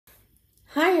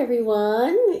Hi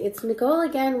everyone, it's Nicole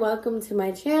again. Welcome to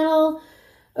my channel,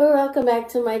 or welcome back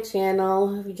to my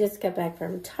channel. We just got back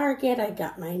from Target. I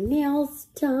got my nails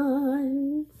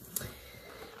done.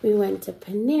 We went to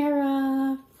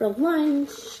Panera for lunch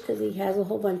because he has a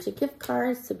whole bunch of gift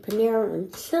cards to Panera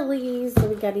and Chili's that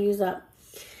we got to use up.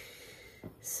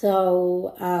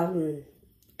 So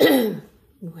we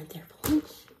went there for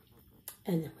lunch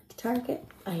and then went to Target.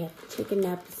 I had the chicken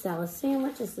napa salad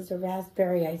sandwich. This is a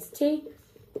raspberry iced tea.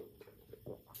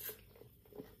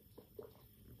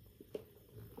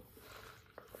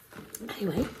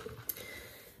 Anyway,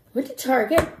 went to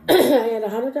Target. I had a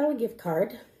 $100 gift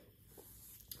card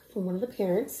from one of the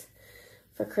parents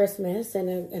for Christmas, and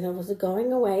it was a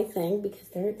going away thing because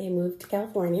they moved to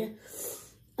California.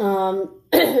 So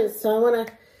I want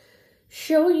to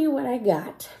show you what I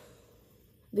got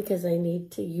because I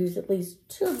need to use at least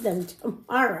 2 of them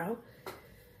tomorrow.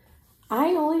 I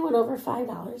only went over $5,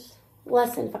 a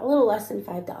little less than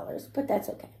 $5, but that's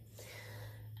okay.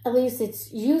 At least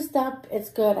it's used up. It's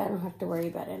good. I don't have to worry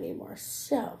about it anymore.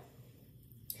 So,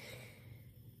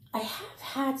 I have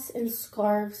hats and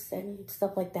scarves and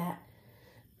stuff like that.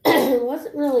 I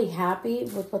wasn't really happy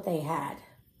with what they had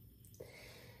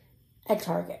at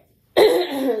Target.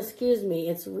 Excuse me.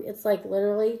 It's like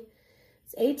literally,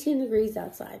 it's 18 degrees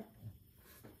outside.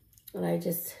 And my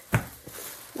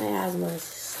asthma is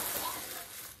so bad.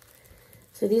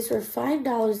 So these were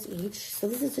 $5 each. So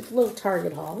this is a little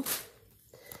Target haul.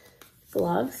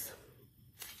 Gloves.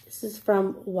 This is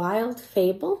from Wild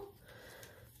Fable.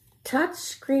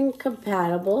 Touchscreen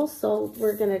compatible, so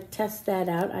we're going to test that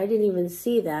out. I didn't even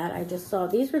see that. I just saw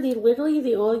these were literally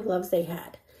the only gloves they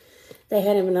had. They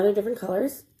had them in other different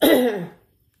colors. So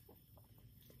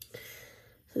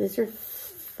these are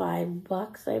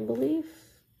 $5, I believe.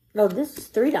 No, this was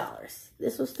 $3.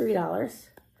 This was $3.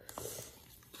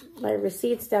 My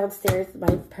receipt's downstairs,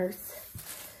 my purse.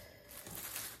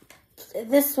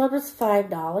 This one was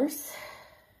 $5.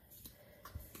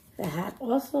 The hat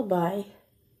also by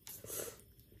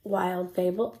Wild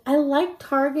Fable. I like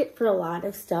Target for a lot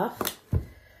of stuff.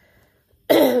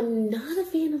 I'm not a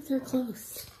fan of their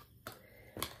clothes.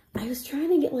 I was trying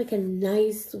to get like a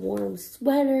nice warm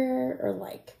sweater or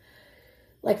like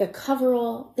a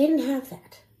coverall. They didn't have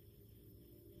that.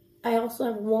 I also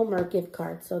have a Walmart gift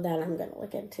card, so that I'm going to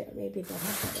look into. Maybe they'll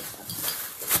have other stuff.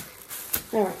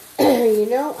 All right. You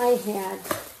know, I had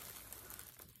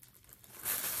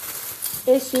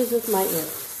issues with my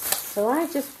earrings. So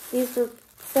these were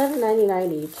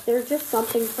 $7.99 each. They're just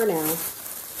something for now.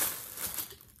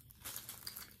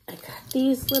 I got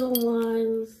these little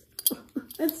ones.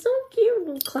 It's so cute,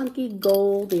 little clunky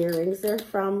gold earrings. They're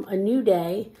from A New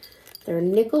Day. They're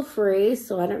nickel free,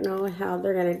 so I don't know how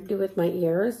they're going to do with my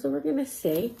ears, so we're going to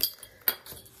see.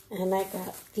 And I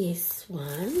got this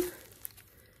one.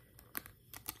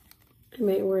 I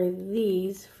might wear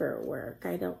these for work.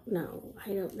 I don't know. I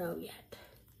don't know yet.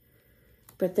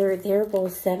 But they're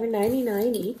both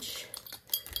 $7.99 each.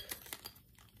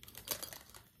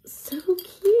 So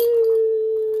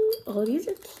cute. Oh, these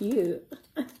are cute.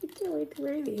 I can't wait to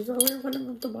wear these. I'll wear one of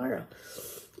them tomorrow.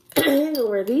 I'll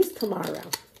wear these tomorrow.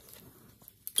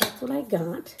 That's what I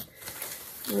got.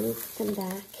 Let me put them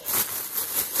back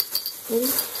in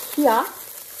here.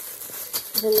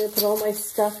 I'm going to put all my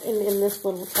stuff in this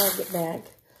little Target bag.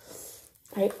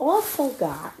 I also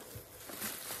got,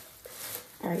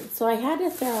 alright, so I had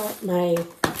to throw out my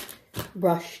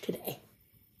brush today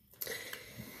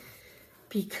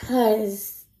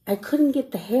because I couldn't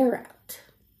get the hair out.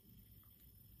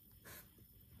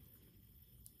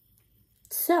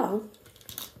 So,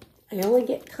 I only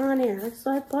get Conair, so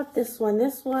I bought this one.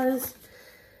 This was,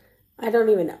 I don't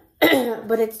even know,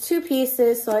 but it's 2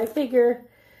 pieces, so I figure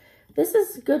this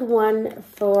is a good one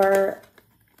for,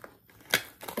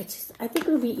 I think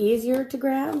it would be easier to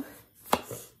grab.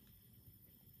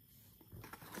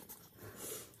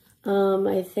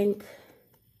 I think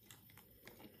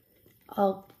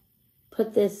I'll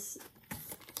put this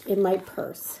in my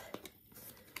purse.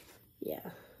 Yeah.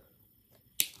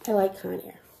 I like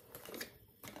Conair.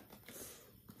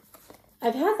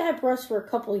 I've had that brush for a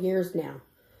couple years now,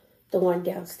 the one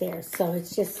downstairs, so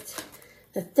it's just,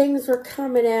 the things were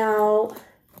coming out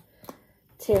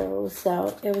too,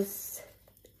 so it was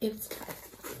fun.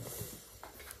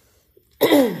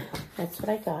 That's what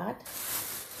I got.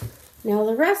 Now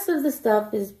the rest of the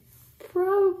stuff is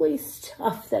probably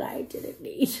stuff that I didn't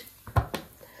need.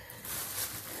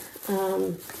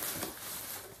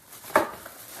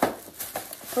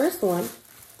 First one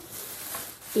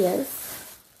is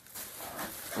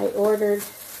I ordered,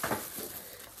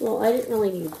 well, I didn't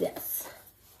really need this.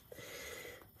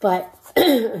 But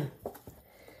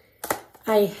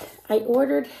I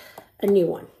ordered a new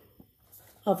one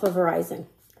off of Verizon.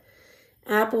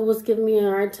 Apple was giving me a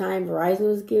hard time. Verizon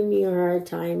was giving me a hard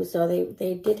time. So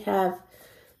they did have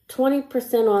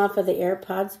 20% off of the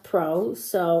AirPods Pro.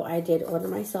 So I did order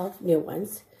myself new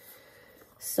ones.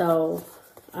 So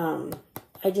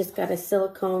I just got a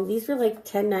silicone. These were like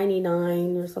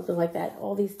 $10.99 or something like that.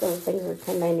 All these little things were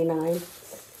 $10.99,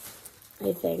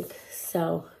 I think.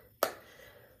 So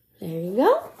there you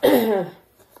go.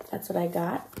 That's what I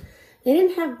got. They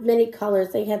didn't have many colors.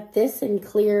 They had this in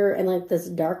clear and like this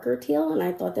darker teal, and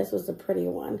I thought this was a pretty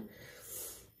one.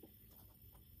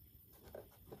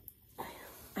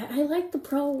 I like the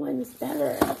Pro ones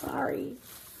better. Sorry.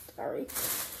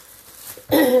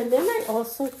 And then I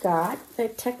also got the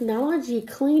technology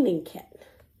cleaning kit.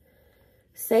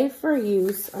 Safe for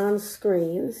use on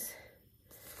screens.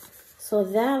 So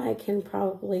that I can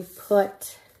probably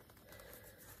put,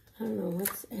 I don't know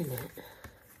what's in it.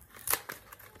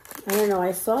 I don't know,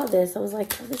 I saw this. I was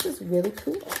like, oh, this is really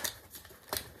cool.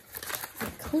 A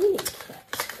cleaning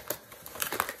kit.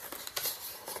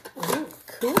 Oh,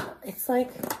 cool. It's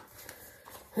like,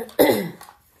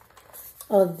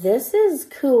 oh, this is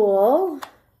cool.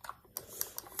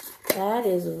 That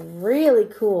is really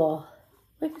cool.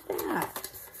 Look at that.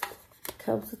 It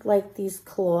comes with like these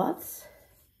cloths.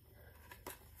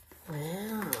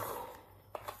 Wow.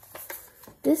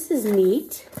 This is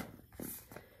neat.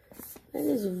 That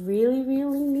is really,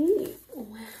 really neat.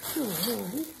 Wow.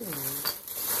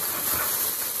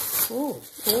 Oh,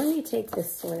 let me take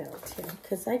this soil out too,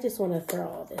 because I just want to throw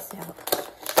all this out.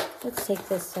 Let's take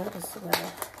this out as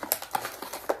well.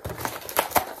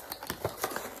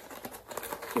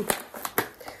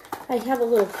 I have a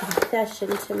little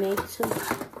confession to make,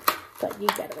 but you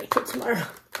gotta wait till tomorrow.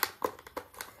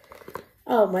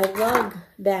 Oh, my lug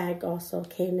bag also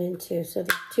came in too. So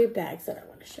there's two bags that I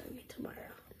want to show you tomorrow.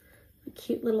 A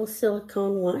cute little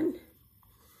silicone one.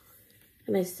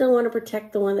 And I still want to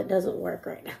protect the one that doesn't work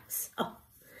right now. So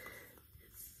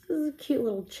this is a cute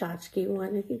little tchotchke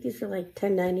one. I think these are like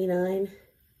 $10.99.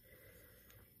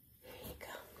 There you go.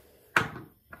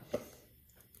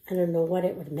 I don't know what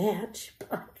it would match,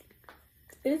 but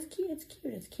it's cute, it's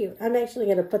cute, it's cute. I'm actually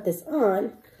going to put this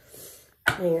on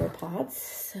my AirPods.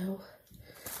 So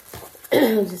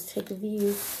I'll just take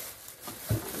these.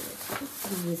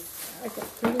 I got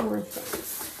 3 more things.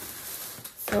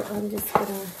 So I'm just going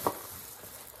to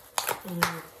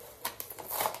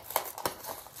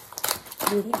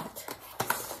do that.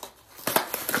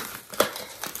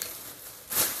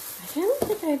 I don't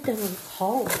think I've done a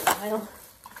haul.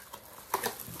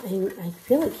 I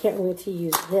really can't wait to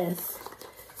use this.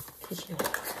 Because you know,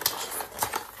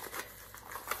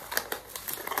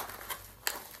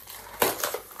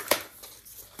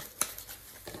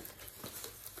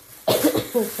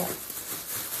 okay.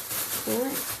 All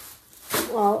right.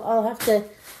 Well, I'll have to,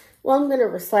 I'm going to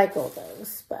recycle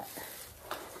those, but.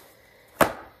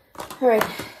 All right.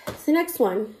 So next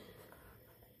one.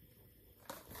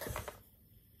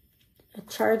 A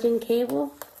charging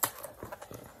cable.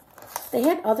 They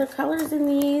had other colors in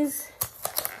these,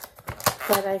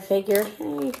 but I figured,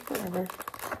 hey, whatever.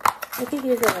 I think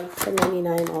these are like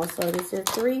 $10.99 also. These are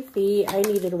 3 feet. I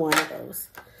needed one of those.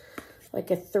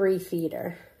 Like a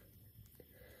 3-feeder.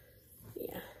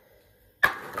 Yeah.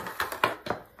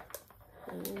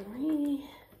 Alright.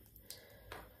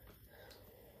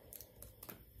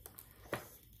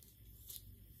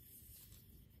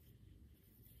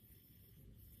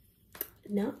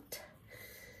 Not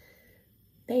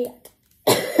bad.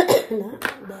 Not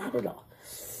bad at all.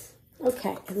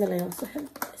 Okay, and then I also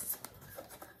have this.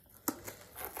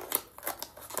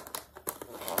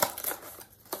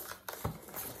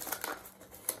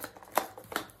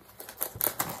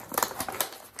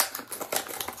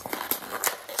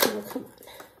 Oh, come on.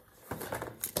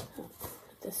 I'll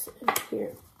put this in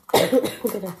here.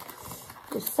 I'm gonna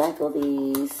recycle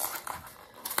these.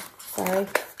 Sorry.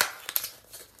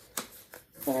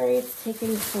 Sorry, it's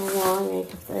taking so long.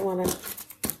 I want to,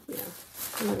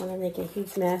 I don't want to make a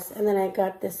huge mess. And then I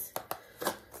got this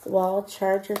wall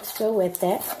charger to go with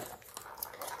it.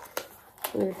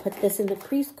 I'm going to put this in the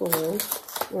preschool room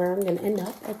where I'm going to end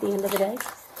up at the end of the day,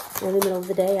 or in the middle of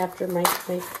the day after my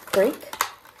break.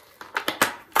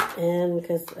 And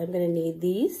because I'm going to need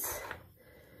these.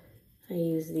 I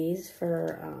use these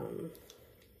for,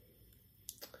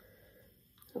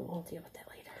 I'll deal with that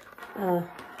later.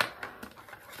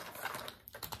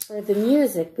 For the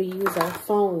music, we use our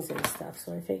phones and stuff,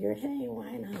 so I figured, hey,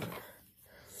 why not?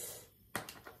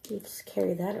 You just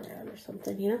carry that around or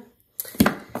something, you know?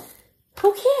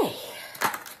 Okay.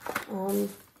 And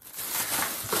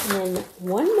then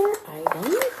one more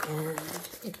item, and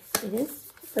it's It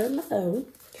is for my phone.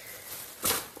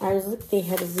 They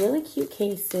had really cute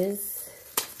cases.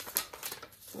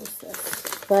 What's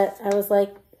this? But I was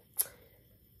like,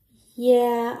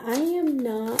 yeah, I am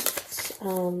not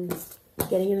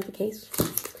getting another case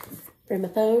for my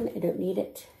phone. I don't need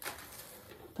it.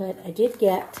 But I did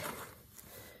get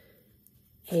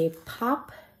a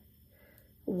pop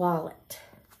wallet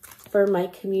for my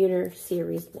Commuter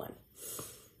Series 1.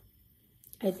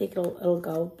 I think it'll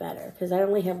go better because I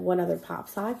only have one other pop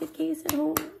socket case at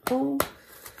home.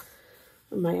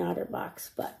 My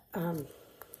OtterBox, but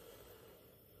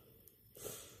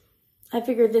I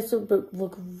figured this would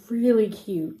look really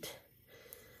cute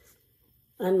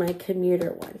on my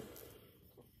Commuter one.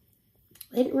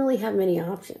 They didn't really have many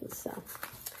options, so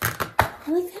I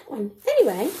like that one.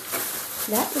 Anyway,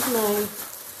 that was my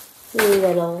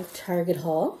little Target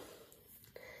haul.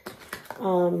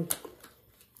 No,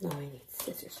 I need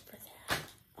scissors for that.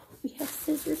 Oh, we have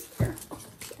scissors here. Oh,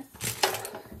 yes.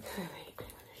 All right, I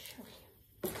want to show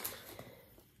you.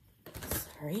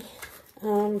 Sorry.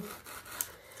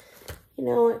 You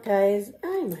know what, guys?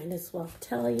 I might as well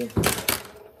tell you.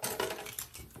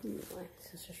 My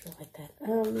scissors are like that.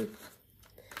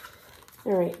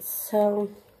 All right,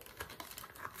 so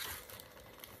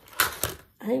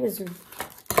I was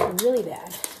really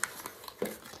bad,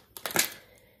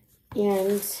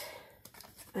 and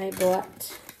I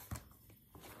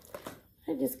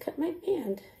just cut my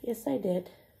band. Yes, I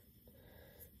did.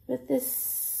 With this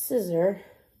scissor,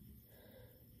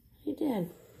 I did.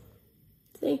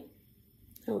 See?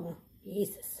 Oh,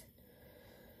 Jesus.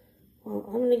 Well,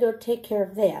 I'm going to go take care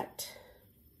of that.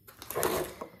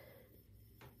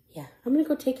 Yeah, I'm going to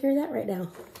go take care of that right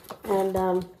now.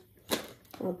 And,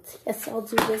 yes, I'll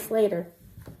do this later.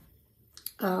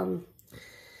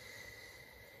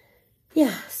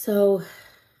 Yeah, so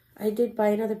I did buy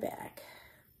another bag.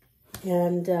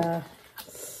 And, I'll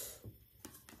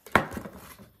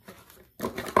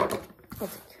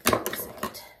take care of it in a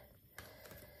second.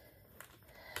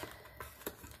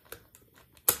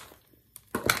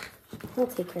 I'll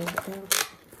take care of it now.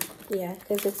 Yeah,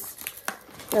 because it's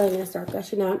really going to start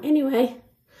gushing out. Anyway,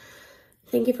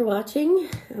 thank you for watching.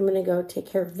 I'm going to go take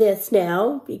care of this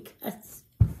now because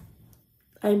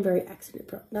I'm very accident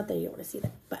prone. Not that you want to see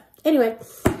that, but anyway,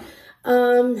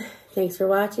 thanks for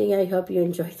watching. I hope you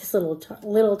enjoyed this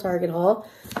little Target haul.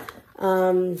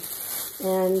 And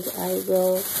I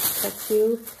will catch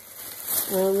you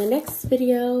on the next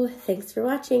video. Thanks for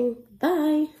watching.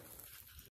 Bye.